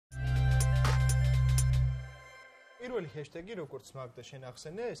პირველი ჰეშთეგი, როგორც მაგდა შენ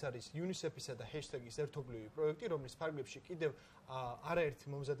ახსენე, ეს არის UNICEF-ისა და ჰეშთეგის ერთობლივი პროექტი, რომლის ფარგლებში კიდევ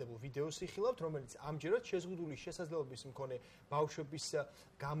არაერთი მომზადებულ ვიდეოს იხილავთ, რომელიც ამჯერად შეზღუდული შესაძლებლობის მქონე ბავშვების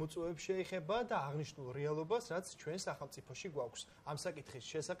გამოწვევებს შეეხება და აღნიშნულ რეალობას, რაც ჩვენ სახელმწიფოში გვაქვს. ამ საკითხის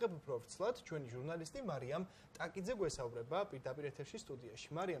შესახებ უფრო ვრცლად ჩვენი ჟურნალისტი მარიამ ტაკიძე გვესაუბრება პირდაპირ ეთერში სტუდიაში.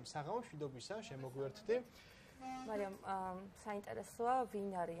 მარიამ, საღამო, მშვიდობისა, შემოგვიერთდი. მარიამ, საინტერესოა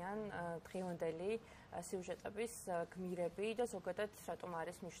ვინ არიან დღევანდელი სიუჟეტების გმირები და ზოგადად რატომ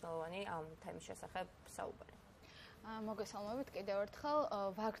არის მნიშვნელოვანი ამ თემის შესახებ საუბარი? მოგესალმებით კიდევ ერთხელ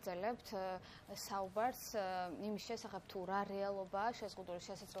ვაგრძელებთ საუბარს იმის შესახებ თუ რა რეალობაა შეზღუდული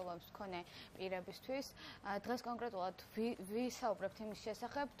შესაძლებლობის მქონე პირებისთვის. დღეს კონკრეტულად ვისაუბრებთ იმის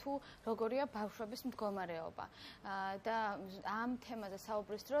შესახებ თუ როგორია ბავშვების მდგომარეობა. და ამ თემაზე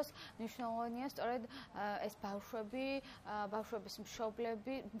საუბრის დროს მნიშვნელოვანია სწორედ ეს ბავშვების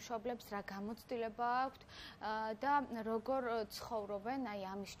მშობლებს რა გამოცდილება აქვთ და როგორ ცხოვრობენ აი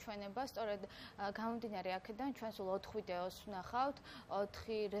ამის ჩვენება. სწორედ გამომდინარე აქედან ჩვენ სულ 4 ვიდეოს ვნახავთ,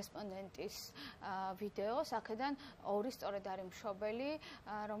 4 რესპონდენტის ვიდეოს, აქედან 2 სწორედ არის მშობელი,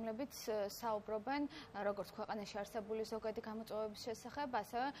 რომლებიც საუბრობენ როგორც ქვეყანაში არსებული ზოგადი გამოწვევების შესახებ,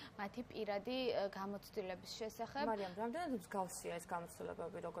 ასევე მათი პირადი გამოცდილების შესახებ. მარიამ, რამდენად მსგავსია ეს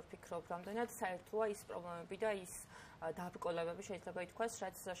გამოცდილებები, როგორ ფიქრობ, რამდენად საერთოა ის პრობლემები და ის დაბრკოლებები შეიძლება ითქვას,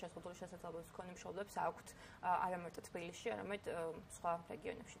 რაც შეზღუდული შესაძლებლობის მქონე მშობლებს აქვთ არა მარტო თბილისში, არამედ სხვა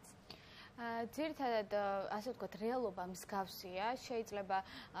რეგიონებშიც. ძირითადად ასე ვთქვათ, რეალობა მსგავსია, შეიძლება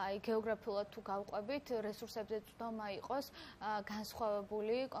გეოგრაფიულად თუ გავყვებით, რესურსებზე წვდომა იყოს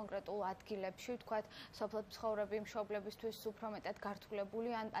განსხვავებული კონკრეტულ ადგილებში, ვთქვათ, სოფლად მცხოვრები მშობლებისთვის უფრო მეტად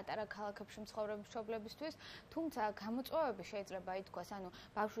გართულებული ან პატარა ქალაქებში მცხოვრები მშობლებისთვის, თუმცა გამოწვევები შეიძლება ითქვას, ანუ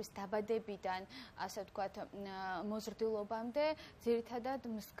ბავშვის დაბადებიდან, ასე ვთქვათ, მოზრდილობამდე ძირითადად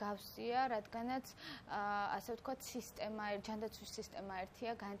მსგავსია, რადგანაც ასე ვთქვათ, ჯანდაცვის სისტემა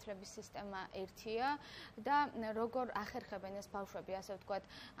ერთია, განათლების სისტემა ერთია და როგორ ახერხებენ ეს ბავშვები, ასე ვთქვათ,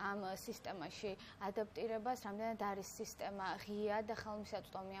 ამ სისტემაში ადაპტირებას, რამდენად არის სისტემა ღია და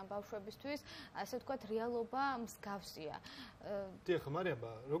ხელმისაწვდომი ამ ბავშვებისთვის, ასე ვთქვათ, რეალობა მსგავსია. დიახ, მარიამ,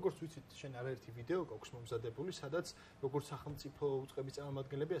 როგორც ვიცით, შენ არაერთი ვიდეო გაქვს მომზადებული, სადაც როგორც სახელმწიფო უწყების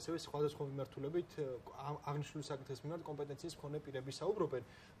წარმომადგენლები, ასევე სხვადასხვა მიმართულებით აღნიშნული საკითხის მიმართ კომპეტენციის მქონე პირები საუბრობენ.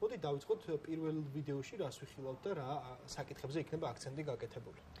 მოდი დავიწყოთ პირველ ვიდეოში, რას ვიხილავთ და რა საკითხებზე იქნება აქცენტი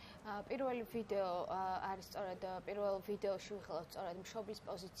გაკეთებული. პირველი ვიდეო არის სწორედ პირველ ვიდეოში ვიხილავთ სწორედ მშობლის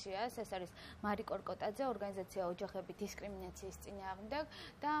პოზიციას. ეს არის მარი კორკოტაძე, ორგანიზაცია ოჯახები დისკრიმინაციის წინააღმდეგ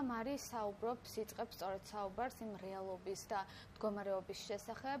და მარი იწყებს სწორედ საუბარს იმ რეალობის და მდგომარეობის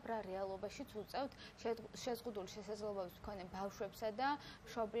შესახებ, რა რეალობაშიც უწევთ შეზღუდული შესაძლებლობის მქონე ბავშვებსა და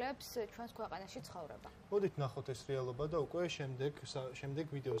მშობლებს ჩვენს ქვეყანაში ცხოვრება. მოდით ნახოთ ეს რეალობა და უკვე შემდეგ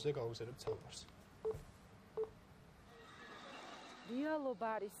ვიდეოზე გავაგზავნებთ საუბარს. რეალობა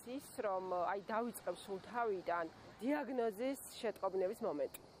არის ის, რომ დავიწყებ სულ თავიდან დიაგნოზის შეტყობინების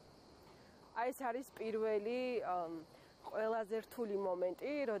მომენტი. ეს არის პირველი ყველაზე რთული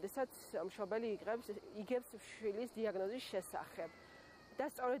მომენტი, როდესაც მშობელი იგებს შვილის დიაგნოზის შესახებ. და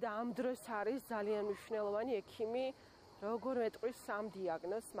სწორედ ამ დროს არის ძალიან მნიშვნელოვანი ექიმი როგორ მეტყვის ამ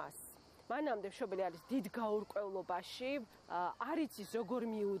დიაგნოზს მას. მანამდე მშობელი არის დიდ გაურკვევლობაში, არ იცის როგორ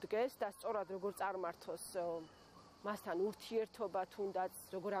მიუდგეს და სწორად როგორ წარმართოს მასთან ურთიერთობა თუნდაც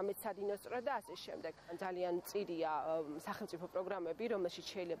როგორ ამეცადინოს სწორად და ასე შემდეგ. ძალიან მწირია სახელმწიფო პროგრამები, რომელშიც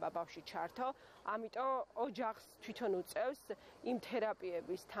შეიძლება ბავშვი ჩართო, ამიტომ ოჯახს თვითონ უწევს იმ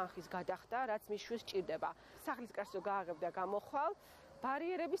თერაპიების თანხის გადახდა, რაც მის შვილს სჭირდება. სახლის კარს რო გააღებ და გამოხვალ,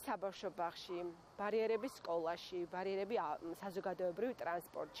 ბარიერები საბავშვო ბაღში, ბარიერები სკოლაში, ბარიერები საზოგადოებრივ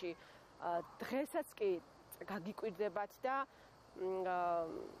ტრანსპორტში. დღესაც კი გაგიკვირდებათ და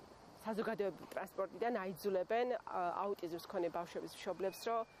საზოგადოებრივ ტრანსპორტიდან აიძულებენ აუტიზმის მქონე ბავშვების მშობლებს,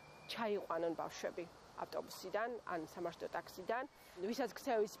 რომ ჩაიყვანონ ბავშვები ავტობუსიდან ან სამარშრუტო ტაქსიდან. ვისაც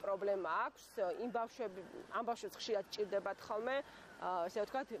ქცევის პრობლემა აქვს, ამ ბავშვებს ხშირად ჭირდებათ ხოლმე, ესე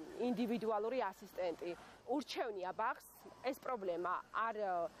ვთქვათ, ინდივიდუალური ასისტენტი. ურჩევნია ბაღს ეს პრობლემა არ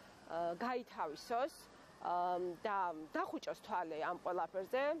გაითავისოს და დახუჭოს თვალე ამ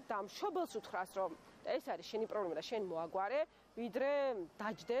ყველაფერზე და მშობელს უთხრას, რომ ეს არის შენი პრობლემა და შენ მოაგვარე, ვიდრე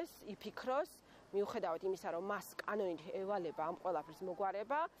დაჯდეს, იფიქროს, მიუხედავად იმისა, რომ მას კანონით ევალება ამ ყველაფრის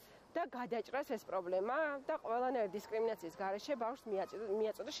მოგვარება და გადაჭრას ეს პრობლემა და ყველანაირი დისკრიმინაციის გარეშე ბავშვს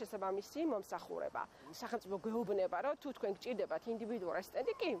მიაწოდოს შესაბამისი მომსახურება. სახელმწიფო გვეუბნება, რომ თუ თქვენ გჭირდებათ ინდივიდუალური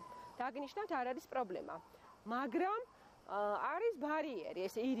ასისტენტი, კი, დაგნიშნავთ, არ არის პრობლემა. მაგრამ არის ბარიერი,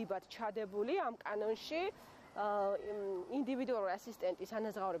 ესე ირიბად ჩადებული ამ კანონში, ინდივიდუალური ასისტენტის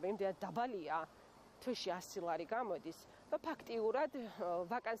ანაზღაურება იმდენად დაბალია, თვეში 100 ლარი გამოდის და ფაქტიურად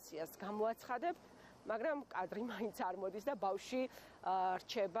ვაკანსიას გამოაცხადებ მაგრამ კადრი მაინც არ მოდის და ბავშვი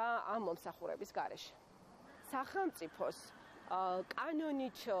რჩება ამ მომსახურების გარეშე. სახელმწიფოს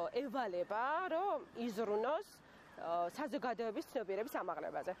კანონით ევალება, რომ იზრუნოს საზოგადოების ცნობიერების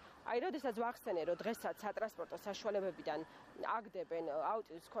ამაღლებაზე. აი, როდესაც ვახსენე, რომ დღესაც სატრანსპორტო საშუალებებიდან აგდებენ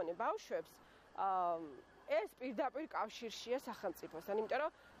აუტიზმის მქონე ბავშვებს, ეს პირდაპირ კავშირშია სახელმწიფოსთან, იმიტომ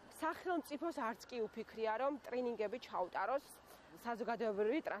რომ სახელმწიფოს არც კი უფიქრია, რომ ტრენინგები ჩაუტაროს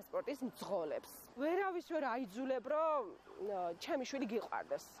საზოგადოებრივი ტრანსპორტის მძღოლებს. ვერავის ვერ აიძულებ, რომ ჩემი შვილი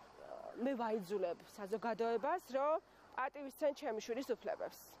გიყვარდეს. მე ვაიძულებ საზოგადოებას, რომ პატივისცენ ჩემი შვილის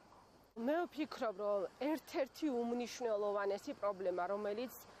უფლებებს. მე ვფიქრობ, რომ ერთ-ერთი უმნიშვნელოვანესი პრობლემა,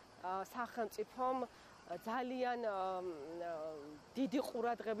 რომელიც სახელმწიფომ ძალიან დიდი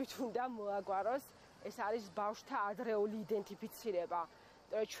ყურადღებით უნდა მოაგვაროს, ეს არის ბავშვთა ადრეული იდენტიფიცირება.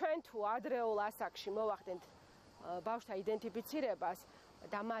 ჩვენ თუ ადრეულ ასაკში მოვახდენთ ბავშვთა იდენტიფიცირებას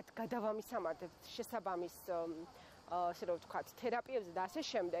და მათ გადავამისამართებთ შესაბამის ასე რომ ვთქვათ, თერაპიებზე და ასე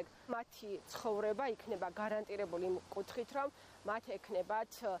შემდეგ, მათი ცხოვრება იქნება გარანტირებული იმ კუთხით, რომ მათ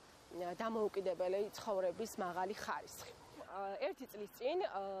ექნებათ დამოუკიდებელი ცხოვრების მაღალი ხარისხი. ერთი წლის წინ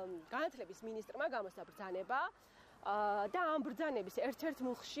განათლების მინისტრმა გამოსცა ბრძანება და ამ ბრძანების ერთ-ერთ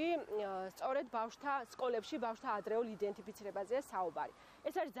მუხლში სწორედ სკოლებში ბავშვთა ადრეულ იდენტიფიცირებაზეა საუბარი.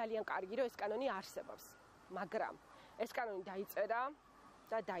 ეს არის ძალიან კარგი, რომ ეს კანონი არსებობს, მაგრამ ეს კანონი დაიწერა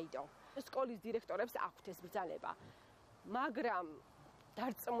და დაიდო. სკოლის დირექტორებს აქვთ ეს ბრძანება, მაგრამ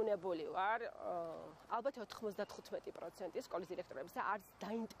დარწმუნებული ვარ, ალბათ 95% სკოლის დირექტორებს არც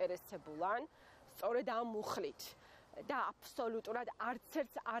დაინტერესებულან სწორედ ამ მუხლით და აბსოლუტურად არც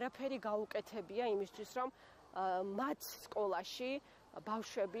ერთს არაფერი გაუკეთებია იმისთვის, რომ მათ სკოლაში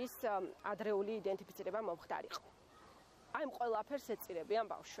ბავშვების ადრეული იდენტიფიცირება მომხდარიყო. აი ამ ყველაფერს ეწირებიან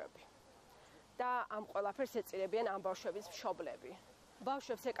ბავშვები და ამ ყველაფერს ეწირებიან ამ ბავშვების მშობლები.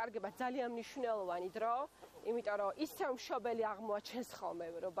 ბავშვებს ეკარგება ძალიან მნიშვნელოვანი დრო, იმიტომ რომ ისევ მშობელი აღმოაჩენს ხოლმე,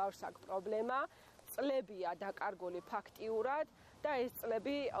 რომ ბავშვს აქვს პრობლემა, წლებია დაკარგული ფაქტიურად და ეს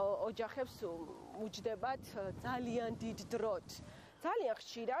წლები ოჯახებს უჯდებათ ძალიან დიდ დროთ. ძალიან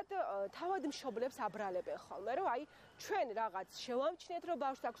ხშირად თავად მშობლებს აბრალებენ ხოლმე, რომ აი ჩვენ რაღაც შევამჩნიეთ, რომ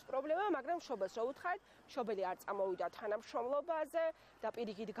ბავშვს აქვს პრობლემა, მაგრამ მშობელს რო უთხარით, მშობელი არ წამოვიდა თანამშრომლობაზე და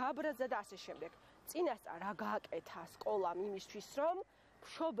პირიქით გაბრაზდა და ასე შემდეგ. წინასწარ რა გააკეთა სკოლამ იმისთვის, რომ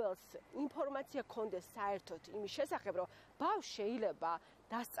მშობელს ინფორმაცია ქონდეს საერთოდ იმის შესახებ, რომ ბავშვს შეიძლება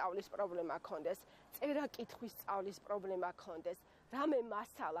დასწავლის პრობლემა ქონდეს, წერა-კითხვის სწავლის პრობლემა ქონდეს, რამე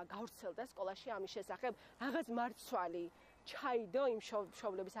მასალა გავრცელდა სკოლაში ამის შესახებ, რაღაც მარცვალი ჩაიდო იმ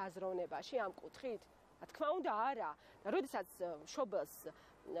მშობლების აზროვნებაში ამ კუთხით? რა თქმა უნდა, არა. და როდესაც მშობელს,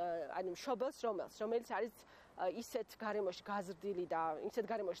 რომელიც არის ისეთ გარემოში გაზრდილი და ისეთ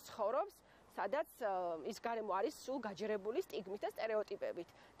გარემოში ცხოვრობს, სადაც ის გარემო არის სულ გაჯერებული სტიგმით და სტერეოტიპებით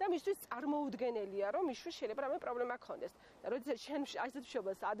და მისთვის წარმოუდგენელია, რომ მის შვილს შეიძლება რამე პრობლემა ქონდეს. და როდესაც შენ ასეთ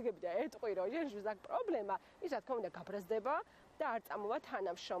მშობელს ადგები და ეტყვი, რომ შენ შვილს აქვს პრობლემა, ის რა თქმა უნდა გაბრაზდება და არ წამოვა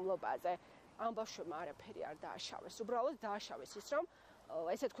თანამშრომლობაზე. ამ ბავშვებმა არაფერი არ დააშავეს. უბრალოდ დააშავეს ის, რომ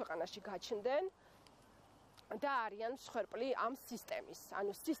ესეთ ქვეყანაში გაჩნდნენ და არიან მსხვერპლი ამ სისტემის.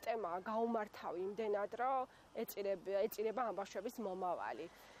 ანუ სისტემა გაუმართავი იმდენად, რომ ეწირება ამ ბავშვების მომავალი.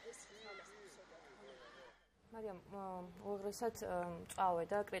 მარიამ, უღრესად წავე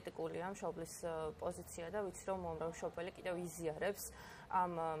და კრიტიკულია მშობლის პოზიცია და ვიცი, რომ უამრავი მშობელი კიდევ იზიარებს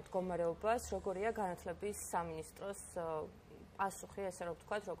ამ მდგომარეობას, როგორია განათლების სამინისტროს პასუხი, ესე რომ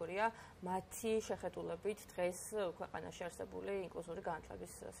ვთქვათ, როგორია მათი შეხედულებით დღეს ქვეყანაში არსებული ინკლუზიური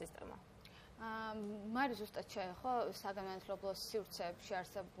განათლების სისტემა. მარი ზუსტად შეეხო საგანმანათლებლო სივრცეებში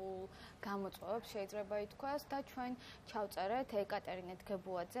არსებულ გამოწვევებს შეიძლება ითქვას და ჩვენ ჩავწერეთ ეკატერინე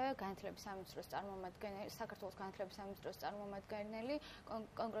დგებუაძე, განათლების სამინისტროს წარმომადგენელი, საქართველოს განათლების სამინისტროს წარმომადგენელი,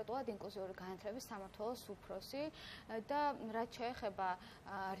 კონკრეტულად ინკლუზიური განათლების სამმართველოს უფროსი და რაც შეეხება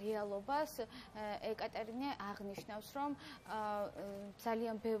რეალობას, ეკატერინე აღნიშნავს, რომ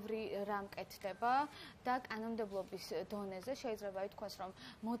ძალიან ბევრი რამ კეთდება და კანონმდებლობის დონეზე შეიძლება ითქვას, რომ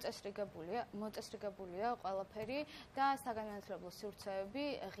მოწესრიგებულია ყველაფერი და საგანმანათლებლო სივრცეები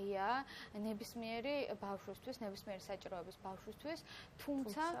ღია ნებისმიერი ბავშვისთვის, ნებისმიერი საჭიროების ბავშვისთვის,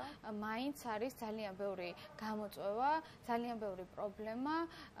 თუმცა მაინც არის ძალიან ბევრი გამოწვევა, ძალიან ბევრი პრობლემა,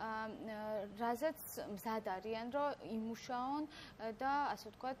 რაზეც მზად არიან, რომ იმუშაონ და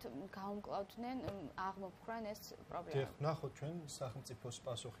ასე ვთქვათ, გაუმკლავდნენ, აღმოფხრან ეს პრობლემა. ნახოთ ჩვენ სახელმწიფოს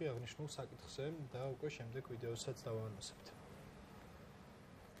პასუხი აღნიშნულ საკითხზე და უკვე შემდეგ ვიდეოსაც დავანონსებთ.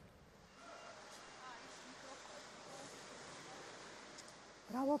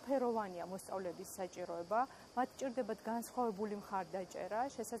 მრავალფეროვანია მოსწავლეების საჭიროება, მათ ჭირდებათ განსხვავებული მხარდაჭერა,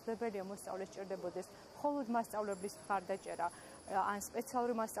 შესაძლებელია მოსწავლეს ჭირდებოდეს მხოლოდ მასწავლებლის მხარდაჭერა ან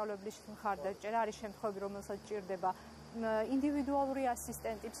სპეციალური მასწავლებლის მხარდაჭერა, არის შემთხვევები, რომელსაც ჭირდება ინდივიდუალური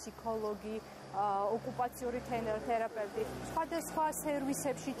ასისტენტი, ფსიქოლოგი, ოკუპაციური თერაპევტი, სხვადასხვა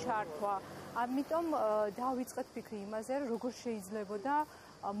სერვისებში ჩართვა. ამიტომ დავიწყეთ ფიქრი იმაზე, როგორ შეიძლებოდა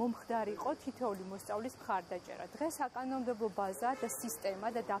მომხდარი იყო თითოეული მოსწავლის მხარდაჭერა. დღეს საკანონმდებლო ბაზა და სისტემა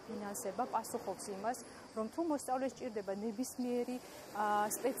და დაფინანსება პასუხობს იმას, რომ თუ მოსწავლეს ჭირდება ნებისმიერი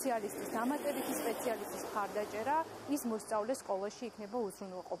სპეციალისტის, დამატებითი სპეციალისტის მხარდაჭერა, ის მოსწავლე სკოლაში იქნება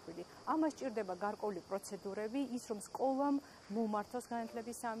უზრუნველყოფილი. ამას ჭირდება გარკვეული პროცედურები, ის რომ სკოლამ მომართოს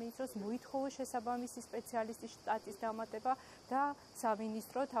განათლების სამინისტროს, მოითხოვოს შესაბამისი სპეციალისტის შტატის დამატება და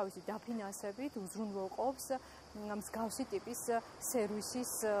სამინისტრო თავისი დაფინანსებით უზრუნველყოფს მსგავსი ტიპის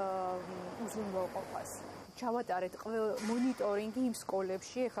სერვისის უზრუნველყოფას. ჩავატარეთ მონიტორინგი იმ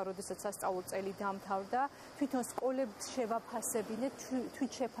სკოლებში, ეხლა როდესაც სასწავლო წელი დამთავრდა, თვითონ სკოლებს შევაფასებინეთ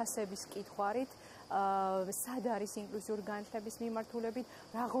თვით შეფასების კითხვარით, სად არის ინკლუზიური განათლების მიმართულებით,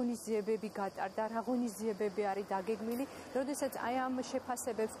 რა ღონისძიებები გატარდა, რა ღონისძიებები არის დაგეგმილი. როდესაც აი ამ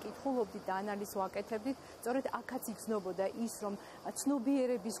შეფასებებს კითხულობდით და ანალიზს ვაკეთებდით, სწორედ აქაც იგრძნობოდა ის, რომ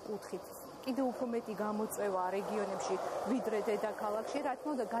ცნობიერების კუთხით კიდევ უფრო მეტი გამოწვევა რეგიონებში ვიდრე დედაქალაქში, რა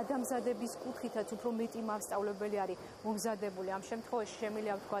თქმა უნდა, გადამზადების კუთხითაც უფრო მეტი მასწავლებელი არის მომზადებული. ამ შემთხვევაში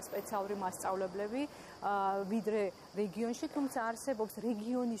შემიძლია ვთქვა სპეციალური მასწავლებლები ვიდრე რეგიონში, თუმცა არსებობს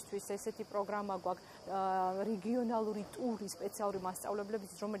რეგიონისთვის ესეთი პროგრამა გვაქვს, რეგიონალური ტური სპეციალური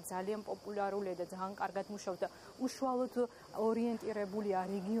მასწავლებლების, რომელიც ძალიან პოპულარულია და ძალიან კარგად მუშაობს და უშუალოდ ორიენტირებულია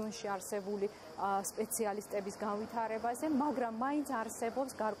რეგიონში არსებული სპეციალისტების განვითარებაზე, მაგრამ მაინც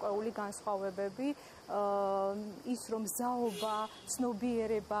არსებობს გარკვეული განსხვავებები, ის რომ ზაობა,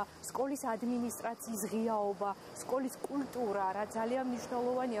 ცნობიერება, სკოლის ადმინისტრაციის ღიაობა, სკოლის კულტურა, რა ძალიან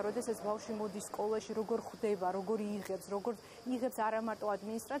მნიშვნელოვანია, როდესაც ბავშვი მოდის სკოლაში, როგორ ხვდება, როგორ იღებს არა მარტო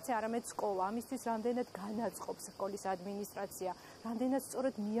ადმინისტრაცია, არამედ სკოლა. ამისთვის რამდენად განაწყობს სკოლის ადმინისტრაცია, რამდენად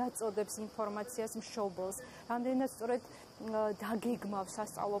სწორედ მიაწოდებს ინფორმაციას მშობელს, რამდენად სწორედ დაგეგმავს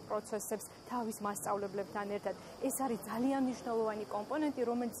სასწავლო პროცესებს თავის მასწავლებლებთან ერთად. ეს არის ძალიან მნიშვნელოვანი კომპონენტი,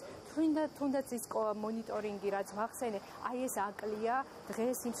 რომელიც თუნდაც ის მონიტორინგი, რაც ვახსენე, აი ეს აკლია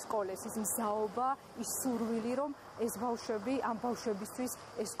დღეს იმ სკოლებს, ის მზაობა, ის სურვილი, რომ ეს ბავშვები, ამ ბავშვებისთვის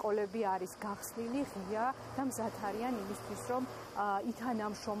ეს სკოლები არის გახსნილი, ღია და მზად არიან იმისთვის, რომ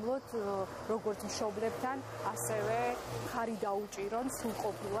ითანამშრომლოთ როგორც მშობლებთან, ასევე ხარი დაუჭირონ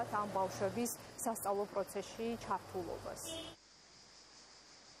სრულყოფილად ამ ბავშვების სასწავლო პროცესში ჩართულობას.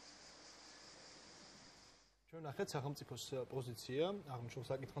 ჩვენ ნახეთ სახელმწიფოს პოზიცია აღმოჩენილ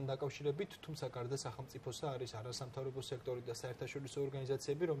საკითხთან დაკავშირებით, თუმცა გარდა სახელმწიფოსა არის არასამთავრობო სექტორი და საერთაშორისო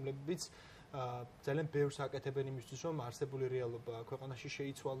ორგანიზაციები, რომლებიც ძალიან ბევრს აკეთებენ იმისთვის, რომ არსებული რეალობა ქვეყანაში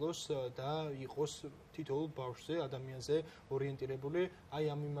შეიცვალოს და იყოს თითოეულ ბავშვზე, ადამიანზე ორიენტირებული. აი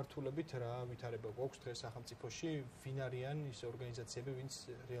ამ მიმართულებით რა ვითარება გვაქვს დღეს სახელმწიფოში, ვინ არიან ის ორგანიზაციები, ვინც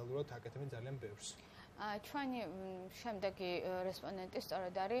რეალურად აკეთებენ ძალიან ბევრს? ჩვენი შემდეგი რესპონდენტი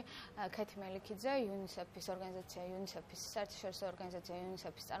სწორედ არის ქეთი მელიქიძე, UNICEF-ის ორგანიზაცია, UNICEF-ის საერთაშორისო ორგანიზაცია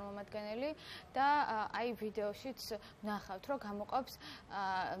UNICEF-ის წარმომადგენელი და აი ვიდეოშიც ვნახავთ, რომ გამოყოფს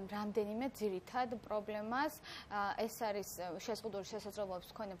რამდენიმე ძირითად პრობლემას. ეს არის შეზღუდული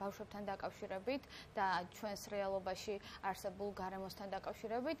შესაძლებლობის მქონე ბავშვებთან დაკავშირებით და ჩვენს რეალობაში არსებულ გარემოსთან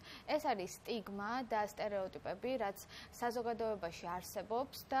დაკავშირებით. ეს არის სტიგმა და სტერეოტიპები, რაც საზოგადოებაში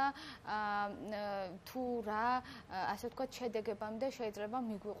არსებობს და თუ რა, ასე ვთქვათ, შედეგებამდე შეიძლება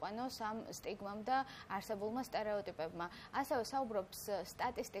მიგვიყვანოს ამ სტიგმამ და არსებულმა სტერეოტიპებმა. ასევე საუბრობს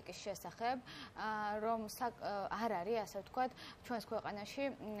სტატისტიკის შესახებ, რომ არ არის, ასე ვთქვათ, ჩვენს ქვეყანაში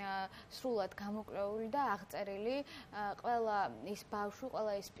სრულად გამოკვლეული და აღწერილი ყველა ის ბავშვი,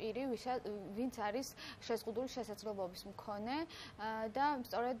 ყველა ის პირი, ვინც არის შეზღუდული შესაძლებლობის მქონე და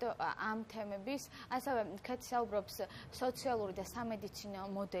სწორედ ამ თემების, ასევე ქეთი საუბრობს სოციალური და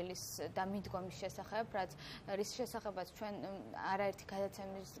სამედიცინო მოდელის და მიდგომის შესახებ, რაც რის შესახებაც ჩვენ არაერთი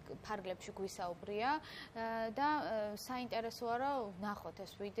გადაცემის ფარგლებში გვისაუბრია და საინტერესოა, რომ ვნახოთ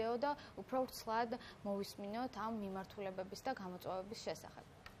ეს ვიდეო და უფრო ვრცლად მოვისმინოთ ამ მიმართულებების და გამოწვევების შესახებ.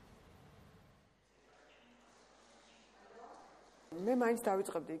 მე მაინც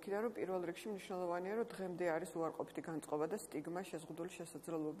დავიწყებდი იქიდან, რომ პირველ რიგში მნიშვნელოვანია, რომ დღემდე არის უარყოფითი განწყობა და სტიგმა შეზღუდული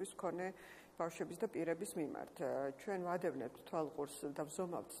შესაძლებლობის მქონე ბავშვების და პირების მიმართ. ჩვენ ვადევნებთ თვალყურს და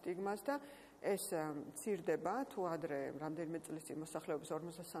ვზომავთ სტიგმას და ეს მცირდება, თუ ადრე რამდენიმე წლის წინ მოსახლეობის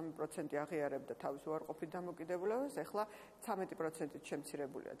 53% აღიარებდა თავის უარყოფით დამოკიდებულებას, ეხლა 13%-ით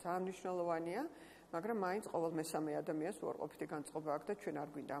შემცირებულია. ძალიან მნიშვნელოვანია, მაგრამ მაინც ყოველ მესამე ადამიანს უარყოფითი განწყობა აქვს და ჩვენ არ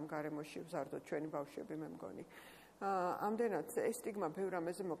გვინდა ამ გარემოში ვზარდოთ ჩვენი ბავშვები, მე მგონი. ამდენად ეს სტიგმა ბევრ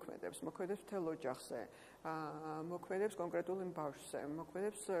რამეზე მოქმედებს მთელ ოჯახზე, მოქმედებს კონკრეტულ იმ ბავშვზე,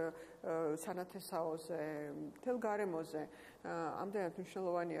 მოქმედებს სანათესაოზე, მთელ გარემოზე. ამდენად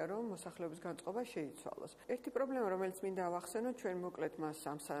მნიშვნელოვანია, რომ მოსახლეობის განწყობა შეიცვალოს. ერთი პრობლემა, რომელიც მინდა ავახსენოთ, ჩვენ მოკლედ მას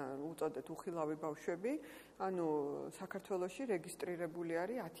უწოდეთ უხილავი ბავშვები, ანუ საქართველოში რეგისტრირებული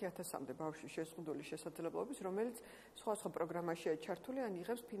არის 10,000-მდე ბავშვის შეზღუდული შესაძლებლობის, რომელიც სხვადასხვა პროგრამაშია ჩართული, ან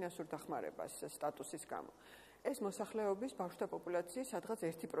იღებს ფინანსურ დახმარებას სტატუსის გამო. ეს მოსახლეობის ბავშვთა პოპულაციის სადღაც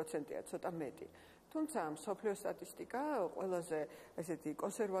 1%-ია, ცოტა მეტი. თუმცა მსოფლიო სტატისტიკა ყველაზე ესეთი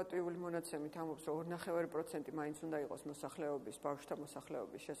კონსერვატიული მონაცემით ამბობს, რომ 2.5% მაინც უნდა იყოს მოსახლეობის, ბავშვთა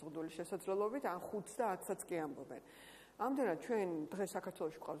მოსახლეობის შეზღუდული შესაძლებლობით, ან 5 და 10-საც კი ამბობენ. ამდენად ჩვენ დღეს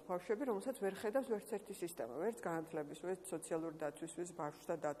საქართველოში გვყავს ბავშვები, რომელსაც ვერ ხედავს ვერც ერთი სისტემა, ვერც განათლების, ვერც სოციალური დაცვის, ვერც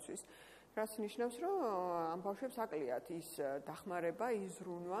ბავშვთა დაცვის. რაც ნიშნავს, რომ ამ ბავშვებს აკლიათ ის დახმარება, ის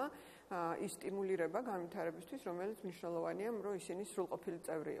ზრუნვა, ის სტიმულირება განვითარებისთვის, რომელიც მნიშვნელოვანია, რომ ისინი სრულყოფილი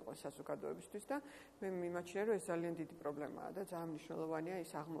წევრი იყოს საზოგადოებისთვის და მე მიმაჩნია, რომ ეს ძალიან დიდი პრობლემაა და ძალიან მნიშვნელოვანია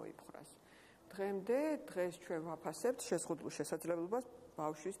ის აღმოიფხვრას. დღეს ჩვენ ვაფასებთ შეზღუდულ შესაძლებლობას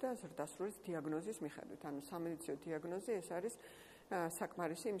ბავშვის და ზრდასრულის დიაგნოზის მიხედვით. ანუ სამედიცინო დიაგნოზი ეს არის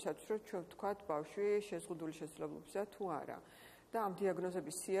საკმარისი იმისათვის, რომ ჩვენ ვთქვათ ბავშვი შეზღუდული შესაძლებლობისა თუ არა. და ამ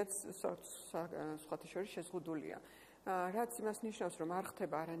დიაგნოზების სიაც სხვათა შორის შეზღუდულია. რაც იმას ნიშნავს, რომ არ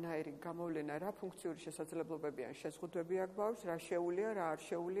ხდება არანაირი გამოვლენა, რა ფუნქციური შესაძლებლობები ან შეზღუდვები აქვს ბავშვს, რა შეუულია, რა არ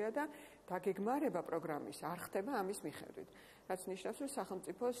შეუულია და დაგეგმარება პროგრამის არ ხდება ამის მიხედვით. რაც ნიშნავს, რომ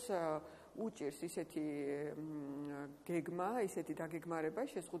სახელმწიფოს უჭირს ისეთი გეგმა, ისეთი დაგეგმარება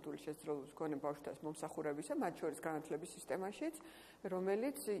შეზღუდული შესაძლებლობის მქონე ბავშვთა მომსახურებისა, მათ შორის განათლების სისტემაშიც,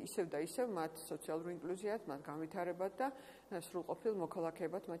 რომელიც ისევ და ისევ მათ სოციალურ ინკლუზიად, მათ განვითარებად და სრულყოფილ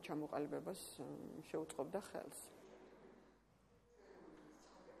მოქალაქეებად მათ ჩამოყალიბებას შეუწყობდა ხელს.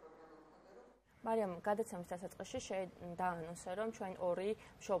 მარიამ, გადაცემის დასაწყისში დაანონსე, რომ ჩვენ ორი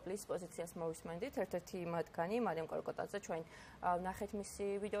მშობლის პოზიციას მოვისმენდით. ერთ-ერთი მათგანი, მარიამ კორკოტაძე, ჩვენ ვნახეთ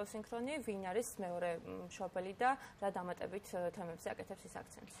მისი ვიდეო სინქრონი, ვინ არის მეორე მშობელი და რა დამატებით თემებზე აკეთებს ის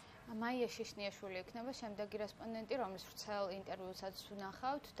აქცენტს. მაია შიშნიაშვილი იქნება შემდეგი რესპონდენტი, რომლის ვრცელ ინტერვიუსაც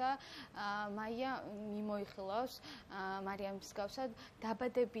ვნახავთ და მაია მიმოიხილავს მარიამის მსგავსად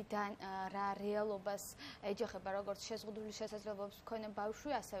დაბადებიდან რა რეალობას ეჯახება როგორც შეზღუდული შესაძლებლობის მქონე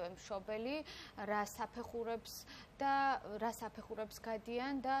ბავშვი, ასევე მშობელი, რა საფეხურებს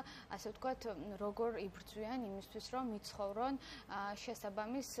გადიან და ასე ვთქვათ, როგორ იბრძვიან იმისთვის, რომ მიცხოვრონ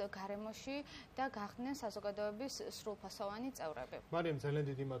შესაბამის გარემოში და გახდნენ საზოგადოების სრულფასოვანი წევრები. მარიამ, ძალიან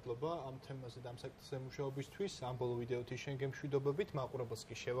დიდი მადლობა ამ თემაზე და ამ საკითხზე მუშაობისთვის. ამ ბოლო ვიდეოთი შენ გემშვიდობებით, მაყურებელს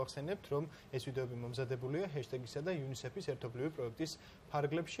კი შევახსენებთ, რომ ეს ვიდეოები მომზადებულია ჰეშთეგისა და UNICEF-ის ერთობლივი პროექტის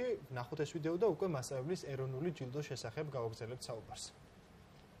ფარგლებში. ვნახოთ ეს ვიდეო და უკვე მასწავლებლის ეროვნული ჯილდოს შესახებ გავაგრძელებთ საუბარს.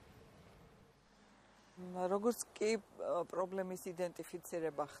 როგორც კი პრობლემის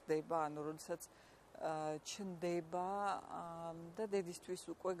იდენტიფიცირება ხდება, ანუ როდესაც ჩნდება და დედისთვის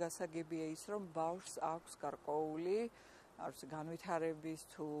უკვე გასაგებია ის, რომ ბავშვს აქვს გარკვეული განვითარების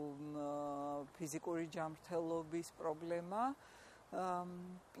თუ ფიზიკური ჯანმრთელობის პრობლემა,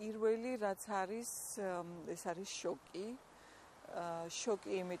 პირველი რაც არის, ეს არის შოკი.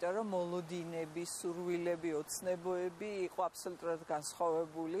 შოკი, იმიტომ რომ მოლოდინები, სურვილები, ოცნებოები იყო აბსოლუტურად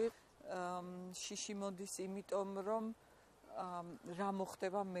განსხვავებული. შიში მოდის იმიტომ, რომ რა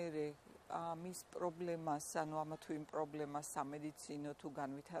მოხდება მერე მის პრობლემას, ანუ ამა თუ იმ პრობლემას, სამედიცინო თუ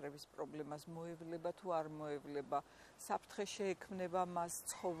განვითარების პრობლემას მოევლება თუ არ მოევლება, საფრთხე შეექმნება მას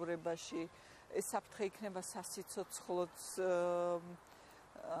ცხოვრებაში, ეს საფრთხე იქნება სასიცოცხლოც,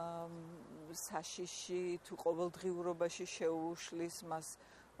 საშიში თუ ყოველდღიურობაში შეუშლის მას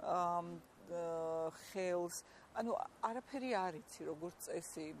ხელს. ანუ არაფერი არ იცი როგორც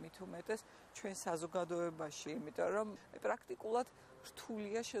წესი, მით უმეტეს ჩვენ საზოგადოებაში, იმიტომ რომ პრაქტიკულად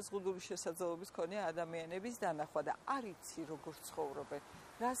რთულია შეზღუდული შესაძლებლობის მქონე ადამიანების დანახვა და არ იცი როგორ ცხოვრობენ,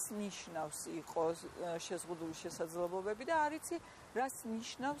 რას ნიშნავს იყოს შეზღუდული შესაძლებლობები და არ იცი რას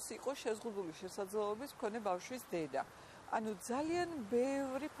ნიშნავს იყოს შეზღუდული შესაძლებლობის მქონე ბავშვის დედა. ანუ ძალიან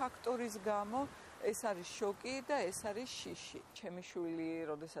ბევრი ფაქტორის გამო ეს არის შოკი და ეს არის შიში. ჩემი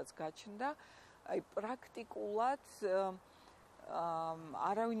შვილი, როდესაც გაჩნდა, აი პრაქტიკულად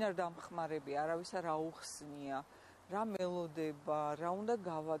არავინ არ დამხმარებია, არავის არ აუხსნია, რა მელოდება, რა უნდა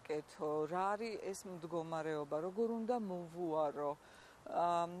გავაკეთო, რა არის ეს მდგომარეობა, როგორ უნდა მოვუარო.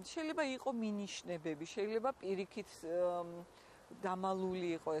 შეიძლება იყოს მინიშნებები, შეიძლება პირიქით დამალული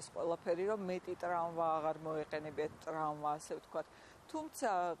იყო ეს ყველაფერი, რომ მეტი ტრავმა აღარ მოეყენებიათ ტრავმა, ასე ვთქვათ. თუმცა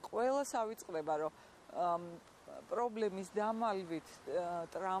ყველას ავიწყდება, რომ პრობლემის დამალვით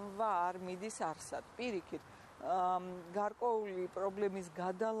ტრავმა არ მიდის არსად. პირიქით, გარკვეული პრობლემის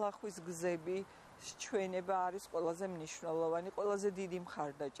გადალახვის გზები ჩვენება არის ყველაზე მნიშვნელოვანი, ყველაზე დიდი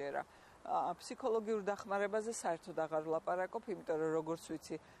მხარდაჭერა. ფსიქოლოგიურ დახმარებაზე საერთოდ აღარ ვლაპარაკობ, იმიტომ რომ როგორც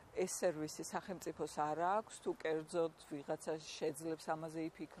ვიცი, ეს სერვისი სახელმწიფოს არ აქვს, თუ კერძოდ ვიღაცა შეძლებს ამაზე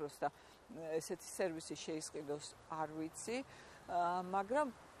იფიქროს და ესეთი სერვისი შეისყიდოს, არ ვიცი, მაგრამ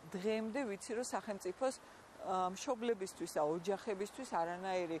დღემდე ვიცი, რომ სახელმწიფოს მშობლებისთვის და ოჯახებისთვის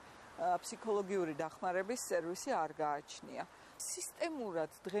არანაირი ფსიქოლოგიური დახმარების სერვისი არ გააჩნია. სისტემურად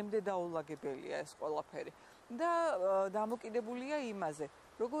დღემდე დაულაგებელია ეს ყველაფერი და დამოკიდებულია იმაზე,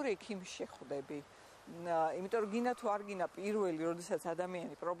 როგორ ექიმს შეხვდები. იმიტომ რომ გინდა თუ არ გინდა პირველი, როდესაც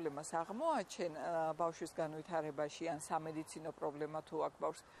ადამიანი პრობლემას აღმოაჩენ ბავშვის განვითარებაში ან სამედიცინო პრობლემა თუ აქვს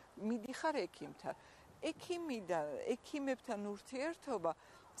ბავშვს, მიდიხარ ექიმთან. ექიმებთან ურთიერთობა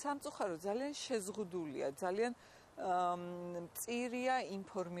სამწუხაროდ ძალიან შეზღუდულია, ძალიან მწირია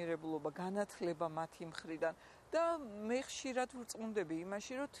ინფორმირებულობა, განათლება მათი მხრიდან და მე ხშირად ვrწმუნდები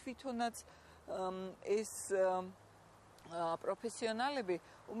იმაში, რომ თვითონაც ეს პროფესიონალები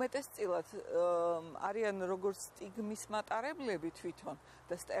უმეტესწილად არიან როგორც სტიგმის მატარებლები თვითონ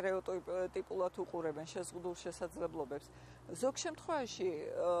და სტერეოტიპულად უყურებენ შეზღუდულ შესაძლებლობებს. ზოგ შემთხვევაში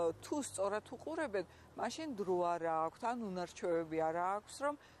თუ სწორად უყურებენ, მაშინ დრო არ აქვთ, ან უნარჩვევები არ აქვს,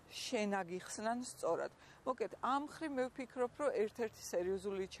 რომ შენაგიხსნან სწორად. მოკეთ, ამ მხრივ მე ვფიქრობ, რომ ერთ-ერთი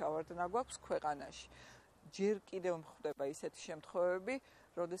სერიოზული ჩავარდნა გვაქვს ქვეყანაში. ჯერ კიდევ მხდება ისეთი შემთხვევები,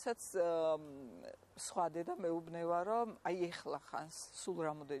 როდესაც სხვა დედა მეუბნება, რომ აი ეხლა ხანს სულ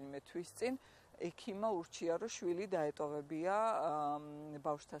რამოდენიმე თვის წინ ექიმმა ურჩია, რომ შვილი დაეტოვებია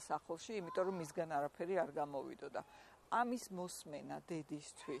ბავშვთა სახლში, იმიტომ რომ მისგან არაფერი არ გამოვიდოდა. ამის მოსმენა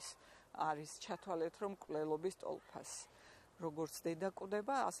დედისთვის არის ჩათვალეთ, რომ მკვლელობის ტოლფას. როგორც დედა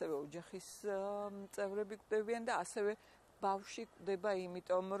კვდება, ასევე ოჯახის წევრები კვდებიან და ასევე ბავშვი კვდება,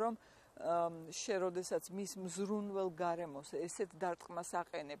 იმიტომ რომ როდესაც მის მზრუნველ გარემოს ესეთ დარტყმას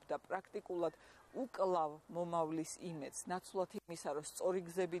აყენებ და პრაქტიკულად უკლავ მომავლის იმედს, ნაცვლად იმისა, რომ სწორი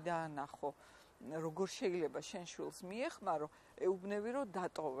გზები დაანახო, როგორ შეიძლება შენ შვილს მიეხმარო, ეუბნები, რომ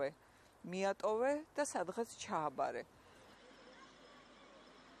დატოვე, მიატოვე და სადღაც ჩააბარე.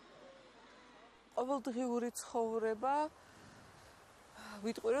 ყოველდღიური ცხოვრება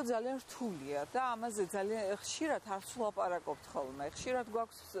ვიტყვი, რომ ძალიან რთულია და ამაზე ძალიან ხშირად არც ვლაპარაკობთ ხოლმე. ხშირად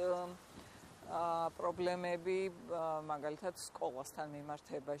გვაქვს პრობლემები, მაგალითად სკოლასთან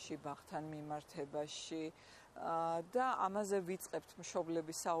მიმართებაში, ბაღთან მიმართებაში და ამაზე ვიწყებთ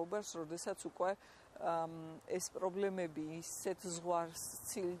მშობლების საუბარს, როდესაც უკვე ეს პრობლემები ისეთ ზღვარს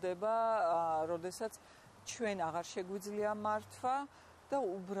ცილდება, როდესაც ჩვენ აღარ შეგვიძლია მართვა და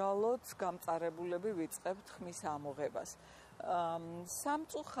უბრალოდ გამწარებულები ვიწყებთ ხმის ამოღებას.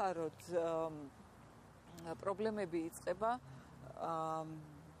 სამწუხაროდ პრობლემები იწყება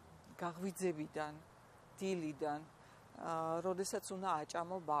გაღვიძებიდან, დილიდან, როდესაც უნდა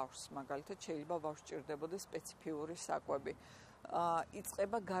აჭამო ბავშვს, მაგალითად შეიძლება ბავშვს ჭირდებოდეს სპეციფიური საკვები.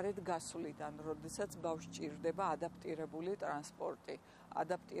 იწყება გარეთ გასვლიდან, როდესაც ბავშვს ჭირდება ადაპტირებული ტრანსპორტი,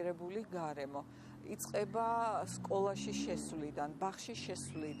 ადაპტირებული გარემო. იწყება სკოლაში შესვლიდან, ბაღში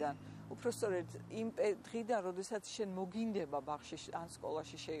შესვლიდან. უпростоრედ იმ დღიდან, როდესაც შენ მოგინდება ბაღში ან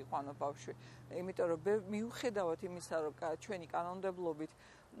სკოლაში შეიყვანო ბავშვი, იმიტომ რომ მიუხედავად იმისა, რომ ჩვენი კანონმდებლობით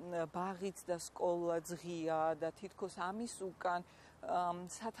ბაღიც და სკოლა ძღია და თითქოს ამის უკან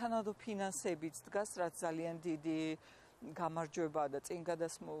სათანადო ფინანსებიც დგას, რაც ძალიან დიდი გამარჯვებაა და წინ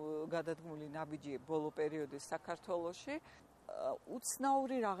გადადგმული ნაბიჯი ბოლო პერიოდის საქართველოში,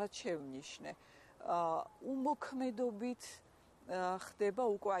 უცნაური რაღაც შევნიშნე. უმოქმედობით ხდება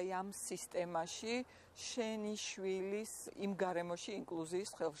უკვე აი ამ სისტემაში შენი შვილის იმ გარემოში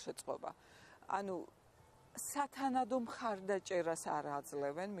ინკლუზიის ხელშეწყობა. ანუ სათანადო მხარდაჭერას არ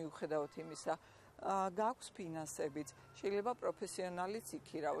აძლევენ, მიუხედავად იმისა, გაქვს ფინანსებიც, შეიძლება პროფესიონალიც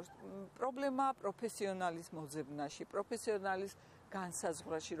იქირავოს. პრობლემაა პროფესიონალის მოძებნაში, პროფესიონალის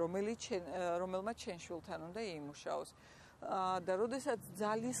განსაზღვრაში, რომელმაც შენ შვილთან უნდა იმუშაოს. და როდესაც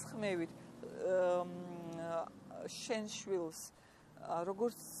ძალისხმევით შენ შვილს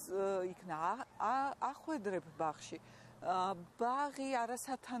როგორც იქნა ახვედრებ ბაღში, ბაღი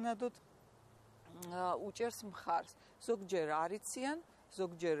არასათანადოდ უჭერს მხარს. ზოგჯერ არ იციან,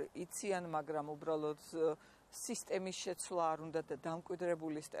 ზოგჯერ იციან, მაგრამ უბრალოდ სისტემის შეცვლა არ უნდათ და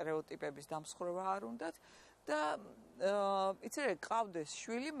დამკვიდრებული სტერეოტიპების დამსხვრევა არ უნდათ და იცი, ყავდეს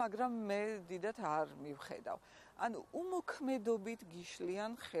შვილი, მაგრამ მე დიდად არ მივხედავ. ანუ უმოქმედობით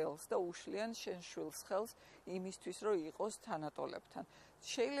გიშლიან ხელს და უშლიან შენ შვილს ხელს იმისთვის, რომ იყოს თანატოლებთან.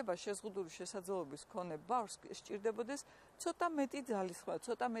 შეიძლება შეზღუდული შესაძლებლობის მქონე ბავშვს სჭირდებოდეს ცოტა მეტი ძალისხმევა,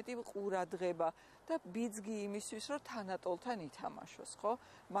 ცოტა მეტი ყურადღება და ბიძგი იმისთვის, რომ თანატოლთან ითამაშოს, ხო?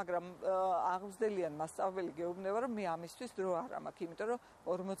 მაგრამ აღმზრდელიან მასწავლებელი გეუბნება, რომ მე ამისთვის დრო არ მაქვს, იმიტომ რომ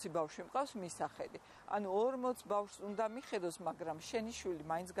 40 ბავშვი მყავს მისახედი. ანუ 40 ბავშვს უნდა მიხედოს, მაგრამ შენი შვილი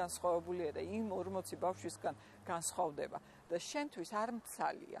მაინც განსხვავებულია და იმ 40 ბავშვისგან განსხვავდება და შენთვის არ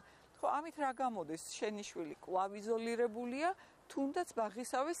მცალია. ხო, ამით რა გამოდის? შენი შვილი კვლავ იზოლირებულია, თუნდაც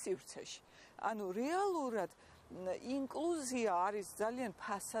ბაღისავე სივრცეში. ანუ რეალურად ინკლუზია არის ძალიან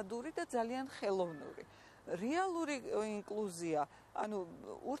ფასადური და ძალიან ხელოვნური. რეალური ინკლუზია, ანუ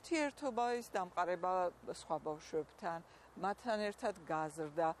ურთიერთობის დამყარება სხვა ბავშვებთან, მათთან ერთად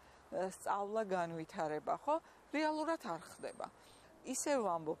გაზრდა, სწავლა განვითარება, ხო? რეალურად არ ხდება. ისევ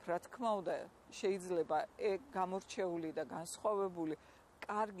ვამბობ, რა თქმა უნდა, შეიძლება გამორჩეული და განსხვავებული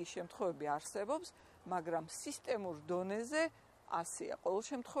კარგი შემთხვევები არსებობს, მაგრამ სისტემურ დონეზე ასია. ყოველ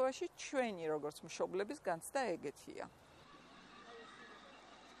შემთხვევაში ჩვენი როგორც მშობლების განცდა ეგეთია.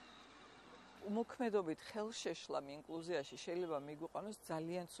 უმოქმედობით ხელშეშლამ ინკლუზიაში შეიძლება მიგვიყვანოს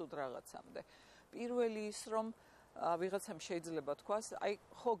ძალიან ცუდ რაღაცამდე. პირველი ის, რომ ვიღაცამ შეიძლება თქვას, აი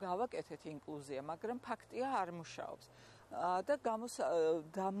ხო გავაკეთეთ ინკლუზია, მაგრამ ფაქტია არ მუშაობს. და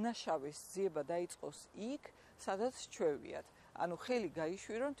დამნაშავის ძიება დაიწყოს იქ, სადაც ჩვევიათ. ანუ ხელი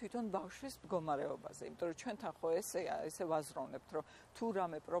გაიშვირონ თვითონ ბავშვის მდგომარეობაზე, იმიტომ რომ ჩვენთან ხო ესე ვაზროვნებთ, რომ თუ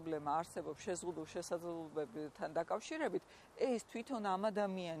რამე პრობლემა არსებობს შეზღუდულ შესაძლებლობებთან დაკავშირებით, ეს თვითონ ამ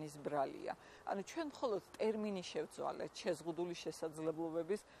ადამიანის ბრალია. ანუ ჩვენ მხოლოდ ტერმინი შევცვალეთ შეზღუდული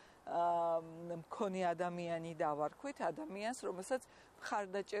შესაძლებლობების მქონე ადამიანი დავარქვით ადამიანს, რომელსაც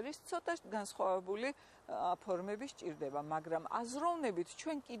მხარდაჭერის ცოტა განსხვავებული ფორმები სჭირდება, მაგრამ აზროვნებით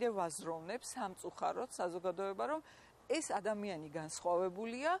ჩვენ კიდევ ვაზროვნებ სამწუხაროდ საზოგადოება, რომ ეს ადამიანი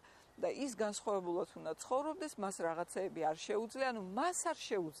განსხვავებულია და ის განსხვავებულად უნდა ცხოვრობდეს, მას რაღაცეები არ შეუძლია, ანუ მას არ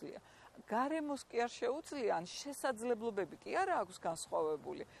შეუძლია. გარემოს კი არ შეუძლია, ან შესაძლებლობები კი არ აქვს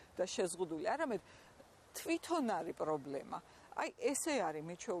განსხვავებული და შეზღუდული, არამედ თვითონ არის პრობლემა. აი ესე არის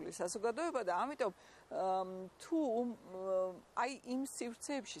მიჩეული საზოგადოება და ამიტომ თუ აი იმ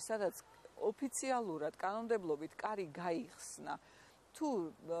სივრცეებში, სადაც ოფიციალურად კანონმდებლობით კარი გაიხსნა, თუ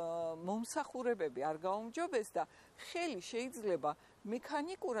მომსახურებები არ გაუმჯობეს და ხელი შეიძლება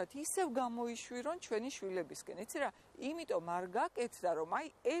მექანიკურად ისევ გამოიშვირონ ჩვენი შვილებისკენ. იცი რა, იმიტომ არ გაკეთდა, რომ აი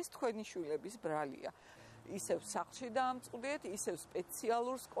ეს თქვენი შვილების ბრალია. ისევ სახლში დაამწყდეთ, ისევ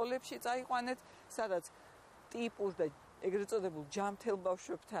სპეციალურ სკოლებში წაიყვანეთ, სადაც ტიპურ და ეგრეთ წოდებულ ჯანმრთელ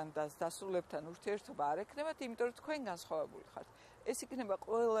ბავშვებთან და დასრულებთან ურთიერთობა არ ექნებათ, იმიტომ რომ თქვენ განსხვავებული ხართ. ეს იქნება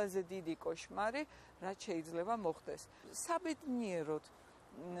ყველაზე დიდი კოშმარი, რაც შეიძლება მოხდეს. საბედნიეროდ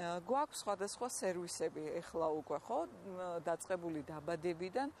გვაქვს სხვადასხვა სერვისები ეხლა უკვე, ხო, დაწყებული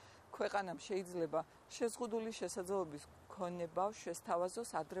დაბადებიდან ქვეყანამ შეიძლება შეზღუდული შესაძლებლობის მქონე ბავშვს შესთავაზოს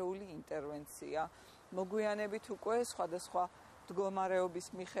ადრეული ინტერვენცია. მოგვიანებით უკვე სხვადასხვა მდგომარეობის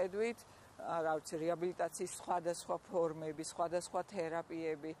მიხედვით რა ვიცი, რეაბილიტაციის სხვადასხვა ფორმები, სხვადასხვა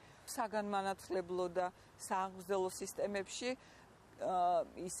თერაპიები, საგანმანათლებლო და სააღმზრდელო სისტემებში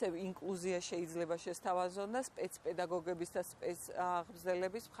ისევ ინკლუზია შეიძლება შესთავაზონ და სპეცპედაგოგების და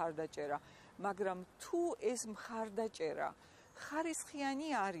სპეცაღმზრდელების მხარდაჭერა. მაგრამ თუ ეს მხარდაჭერა ხარისხიანი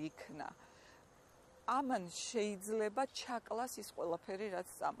არ იქნა, ამან შეიძლება ჩაკლას ის ყველაფერი, რაც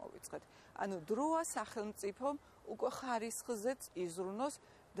წამოვიწყეთ. ანუ დროა სახელმწიფომ უკვე ხარისხზეც იზრუნოს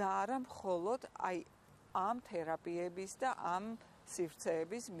და არა მხოლოდ აი ამ თერაპიების და ამ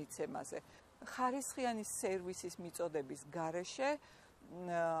სივრცეების მიცემაზე. ხარისხიანი სერვისის მიწოდების გარეშე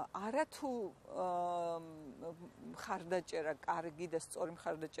არათუ მხარდაჭერა კარგი და სწორი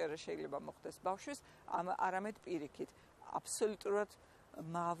მხარდაჭერა შეიძლება მოხდეს ბავშვის, არამედ პირიქით აბსოლუტურად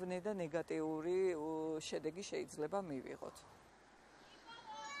მავნე და ნეგატიური შედეგი შეიძლება მივიღოთ.